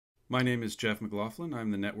My name is Jeff McLaughlin.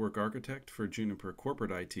 I'm the Network Architect for Juniper Corporate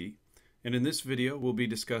IT, and in this video we'll be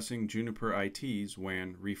discussing Juniper IT's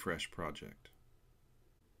WAN refresh project.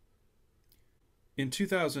 In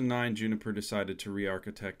 2009, Juniper decided to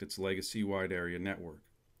re-architect its legacy wide area network.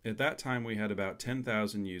 At that time we had about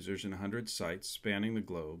 10,000 users in 100 sites spanning the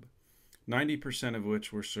globe, 90% of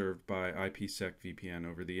which were served by IPsec VPN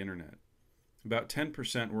over the internet. About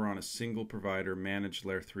 10% were on a single provider managed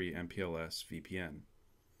Layer 3 Mpls VPN.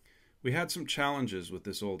 We had some challenges with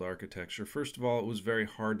this old architecture. First of all, it was very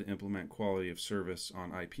hard to implement quality of service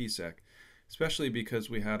on IPsec, especially because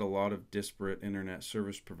we had a lot of disparate internet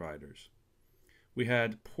service providers. We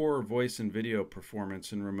had poor voice and video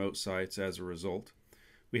performance in remote sites as a result.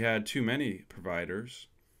 We had too many providers.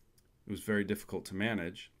 It was very difficult to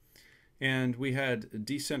manage. And we had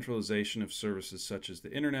decentralization of services such as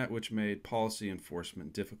the internet, which made policy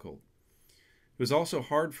enforcement difficult. It was also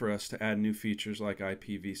hard for us to add new features like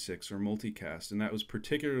IPv6 or multicast, and that was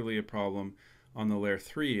particularly a problem on the Layer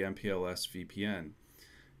 3 Mpls VPN.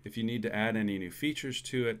 If you need to add any new features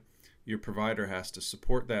to it, your provider has to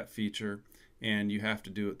support that feature, and you have to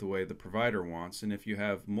do it the way the provider wants. And if you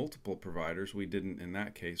have multiple providers, we didn't in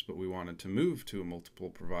that case, but we wanted to move to a multiple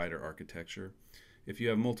provider architecture. If you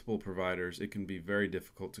have multiple providers, it can be very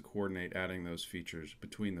difficult to coordinate adding those features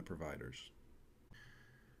between the providers.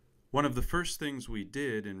 One of the first things we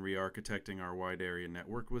did in re-architecting our wide area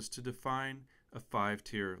network was to define a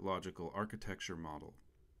 5-tier logical architecture model.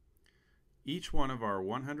 Each one of our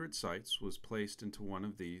 100 sites was placed into one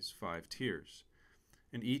of these 5 tiers,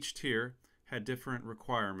 and each tier had different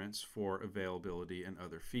requirements for availability and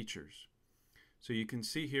other features. So you can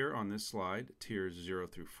see here on this slide tiers 0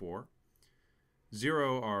 through 4.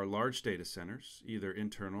 0 are large data centers, either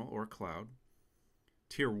internal or cloud.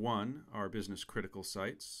 Tier 1 are business critical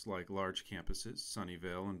sites like large campuses,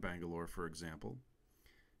 Sunnyvale and Bangalore for example.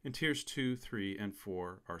 And tiers 2, 3, and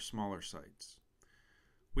 4 are smaller sites.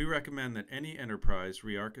 We recommend that any enterprise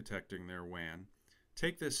re-architecting their WAN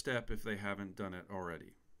take this step if they haven't done it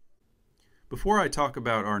already. Before I talk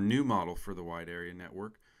about our new model for the wide area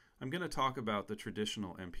network, I'm going to talk about the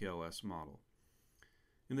traditional MPLS model.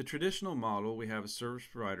 In the traditional model, we have a service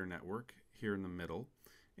provider network here in the middle,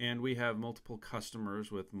 and we have multiple customers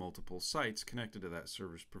with multiple sites connected to that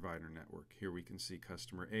service provider network. Here we can see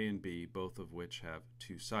customer A and B, both of which have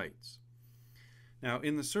 2 sites. Now,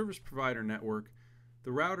 in the service provider network,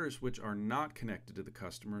 the routers which are not connected to the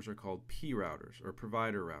customers are called P routers or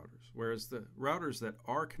provider routers, whereas the routers that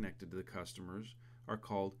are connected to the customers are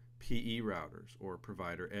called PE routers or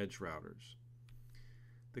provider edge routers.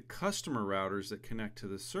 The customer routers that connect to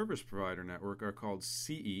the service provider network are called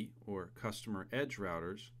CE or customer edge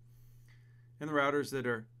routers, and the routers that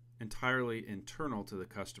are entirely internal to the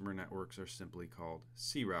customer networks are simply called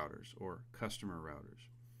C routers or customer routers.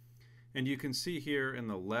 And you can see here in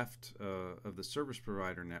the left of the service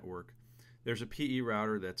provider network, there's a PE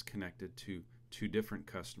router that's connected to 2 different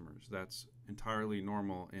customers. That's entirely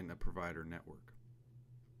normal in a provider network.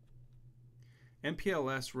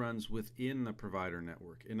 MPLS runs within the provider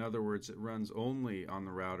network. In other words, it runs only on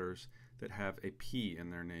the routers that have a P in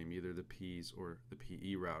their name, either the Ps or the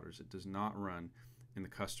PE routers. It does not run in the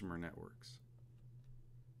customer networks.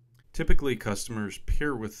 Typically, customers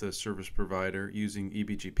peer with the service provider using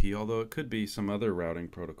eBGP, although it could be some other routing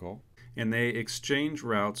protocol, and they exchange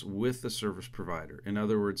routes with the service provider. In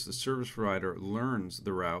other words, the service provider learns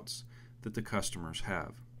the routes that the customers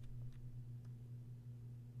have.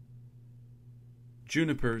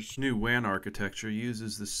 Juniper's new WAN architecture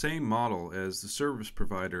uses the same model as the service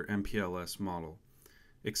provider MPLS model,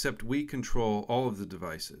 except we control all of the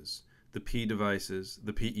devices, the P devices,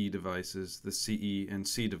 the PE devices, the CE and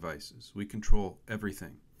C devices. We control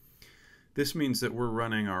everything. This means that we're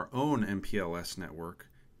running our own MPLS network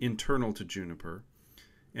internal to Juniper,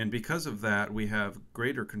 and because of that we have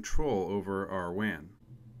greater control over our WAN.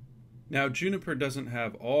 Now, Juniper doesn't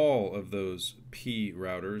have all of those P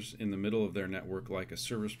routers in the middle of their network like a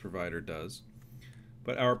service provider does,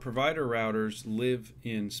 but our provider routers live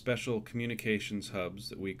in special communications hubs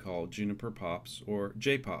that we call Juniper POPs or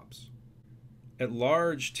JPOPs. At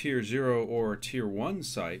large Tier 0 or Tier 1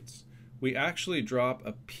 sites, we actually drop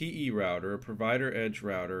a PE router, a provider edge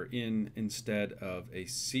router, in instead of a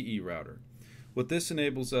CE router. What this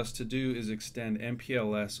enables us to do is extend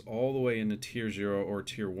MPLS all the way into Tier 0 or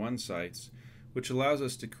Tier 1 sites, which allows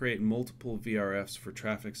us to create multiple VRFs for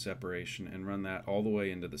traffic separation and run that all the way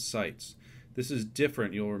into the sites. This is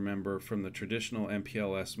different, you'll remember, from the traditional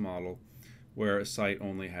MPLS model where a site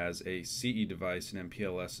only has a CE device and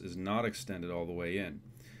MPLS is not extended all the way in.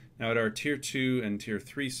 Now at our Tier 2 and Tier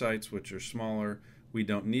 3 sites, which are smaller, We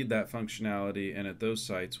don't need that functionality, and at those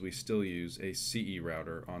sites we still use a CE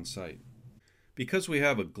router on site. Because we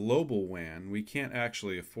have a global WAN, we can't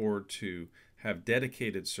actually afford to have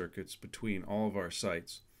dedicated circuits between all of our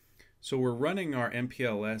sites. So we're running our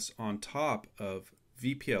MPLS on top of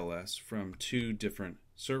VPLS from two different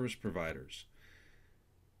service providers.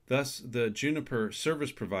 Thus, the Juniper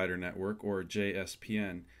Service Provider Network, or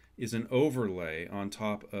JSPN, is an overlay on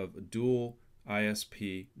top of dual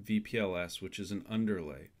ISP VPLS, which is an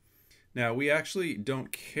underlay. Now, we actually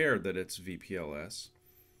don't care that it's VPLS.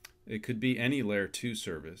 It could be any layer 2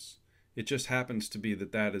 service. It just happens to be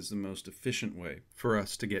that that is the most efficient way for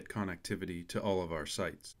us to get connectivity to all of our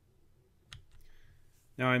sites.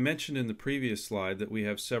 Now, I mentioned in the previous slide that we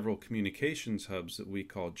have several communications hubs that we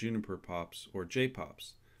call Juniper POPs or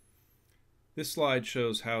JPOPs. This slide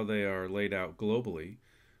shows how they are laid out globally.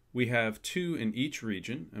 We have 2 in each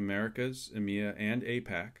region, Americas, EMEA, and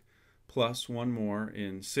APAC, plus one more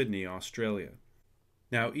in Sydney, Australia.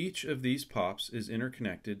 Now, each of these POPs is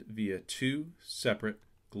interconnected via 2 separate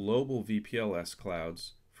global VPLS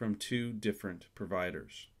clouds from 2 different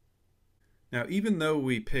providers. Now, even though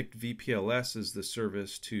we picked VPLS as the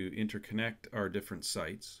service to interconnect our different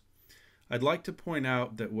sites, I'd like to point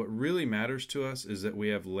out that what really matters to us is that we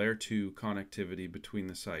have layer 2 connectivity between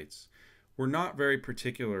the sites. We're not very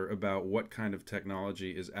particular about what kind of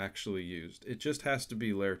technology is actually used. It just has to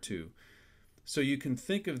be layer 2. So you can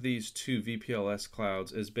think of these 2 VPLS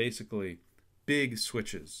clouds as basically big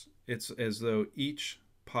switches. It's as though each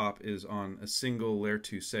POP is on a single layer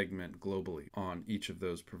 2 segment globally on each of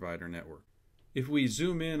those provider networks. If we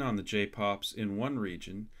zoom in on the JPOPs in one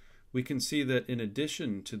region, we can see that in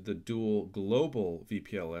addition to the dual global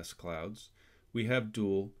VPLS clouds, we have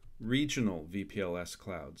dual regional VPLS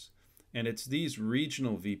clouds. And it's these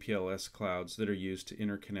regional VPLS clouds that are used to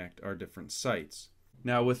interconnect our different sites.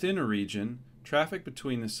 Now, within a region, traffic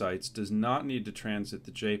between the sites does not need to transit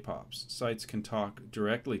the JPOPs. Sites can talk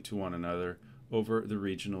directly to one another over the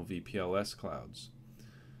regional VPLS clouds.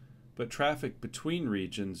 But traffic between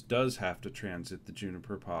regions does have to transit the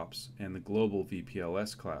Juniper POPs and the global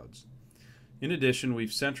VPLS clouds. In addition,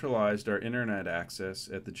 we've centralized our internet access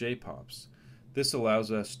at the JPOPs. This allows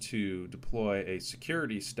us to deploy a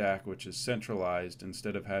security stack which is centralized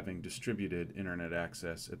instead of having distributed internet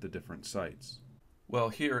access at the different sites. Well,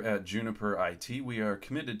 here at Juniper IT, we are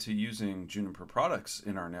committed to using Juniper products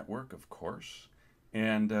in our network, of course,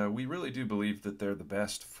 and we really do believe that they're the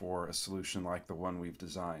best for a solution like the one we've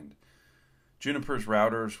designed. Juniper's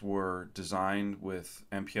routers were designed with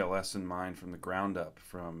MPLS in mind from the ground up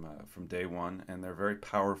from day one, and they're very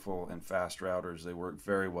powerful and fast routers. They work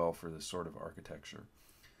very well for this sort of architecture.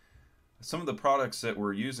 Some of the products that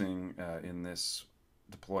we're using in this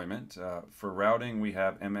deployment, for routing we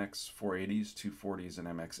have MX480s, 240s, and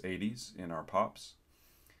MX80s in our POPs,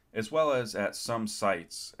 as well as at some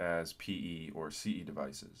sites as PE or CE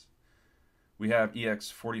devices. We have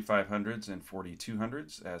EX4500s and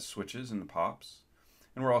 4200s as switches in the POPs,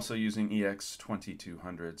 and we're also using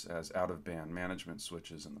EX2200s as out-of-band management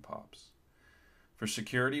switches in the POPs. For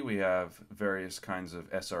security, we have various kinds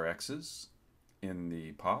of SRXs in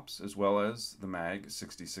the POPs, as well as the MAG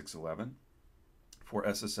 6611 for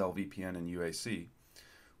SSL, VPN, and UAC.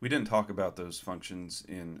 We didn't talk about those functions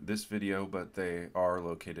in this video, but they are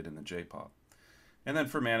located in the JPOP. And then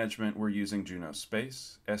for management, we're using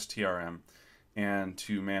Junospace, STRM, and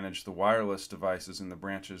to manage the wireless devices in the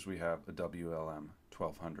branches, we have a WLM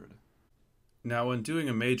 1200. Now, when doing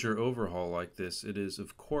a major overhaul like this, it is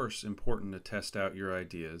of course important to test out your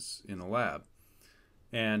ideas in a lab.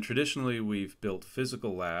 And traditionally, we've built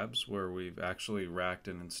physical labs where we've actually racked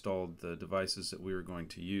and installed the devices that we were going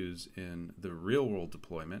to use in the real-world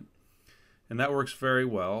deployment. And that works very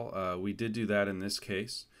well. We did do that in this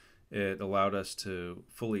case. It allowed us to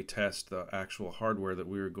fully test the actual hardware that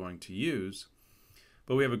we were going to use.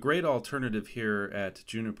 But we have a great alternative here at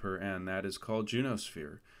Juniper, and that is called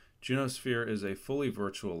Junosphere. Junosphere is a fully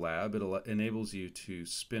virtual lab. It enables you to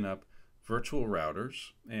spin up virtual routers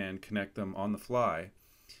and connect them on the fly,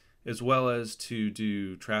 as well as to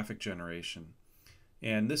do traffic generation.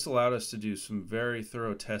 And this allowed us to do some very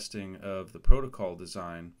thorough testing of the protocol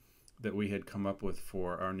design that we had come up with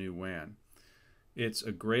for our new WAN. It's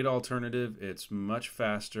a great alternative. It's much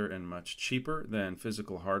faster and much cheaper than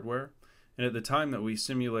physical hardware. And at the time that we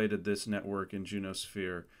simulated this network in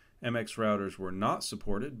Junosphere, MX routers were not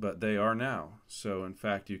supported, but they are now. So in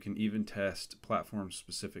fact, you can even test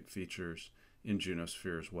platform-specific features in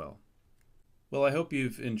Junosphere as well. Well, I hope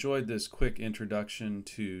you've enjoyed this quick introduction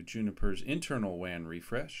to Juniper's internal WAN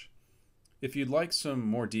refresh. If you'd like some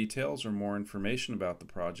more details or more information about the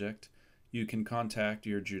project, you can contact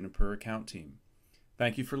your Juniper account team.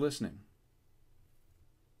 Thank you for listening.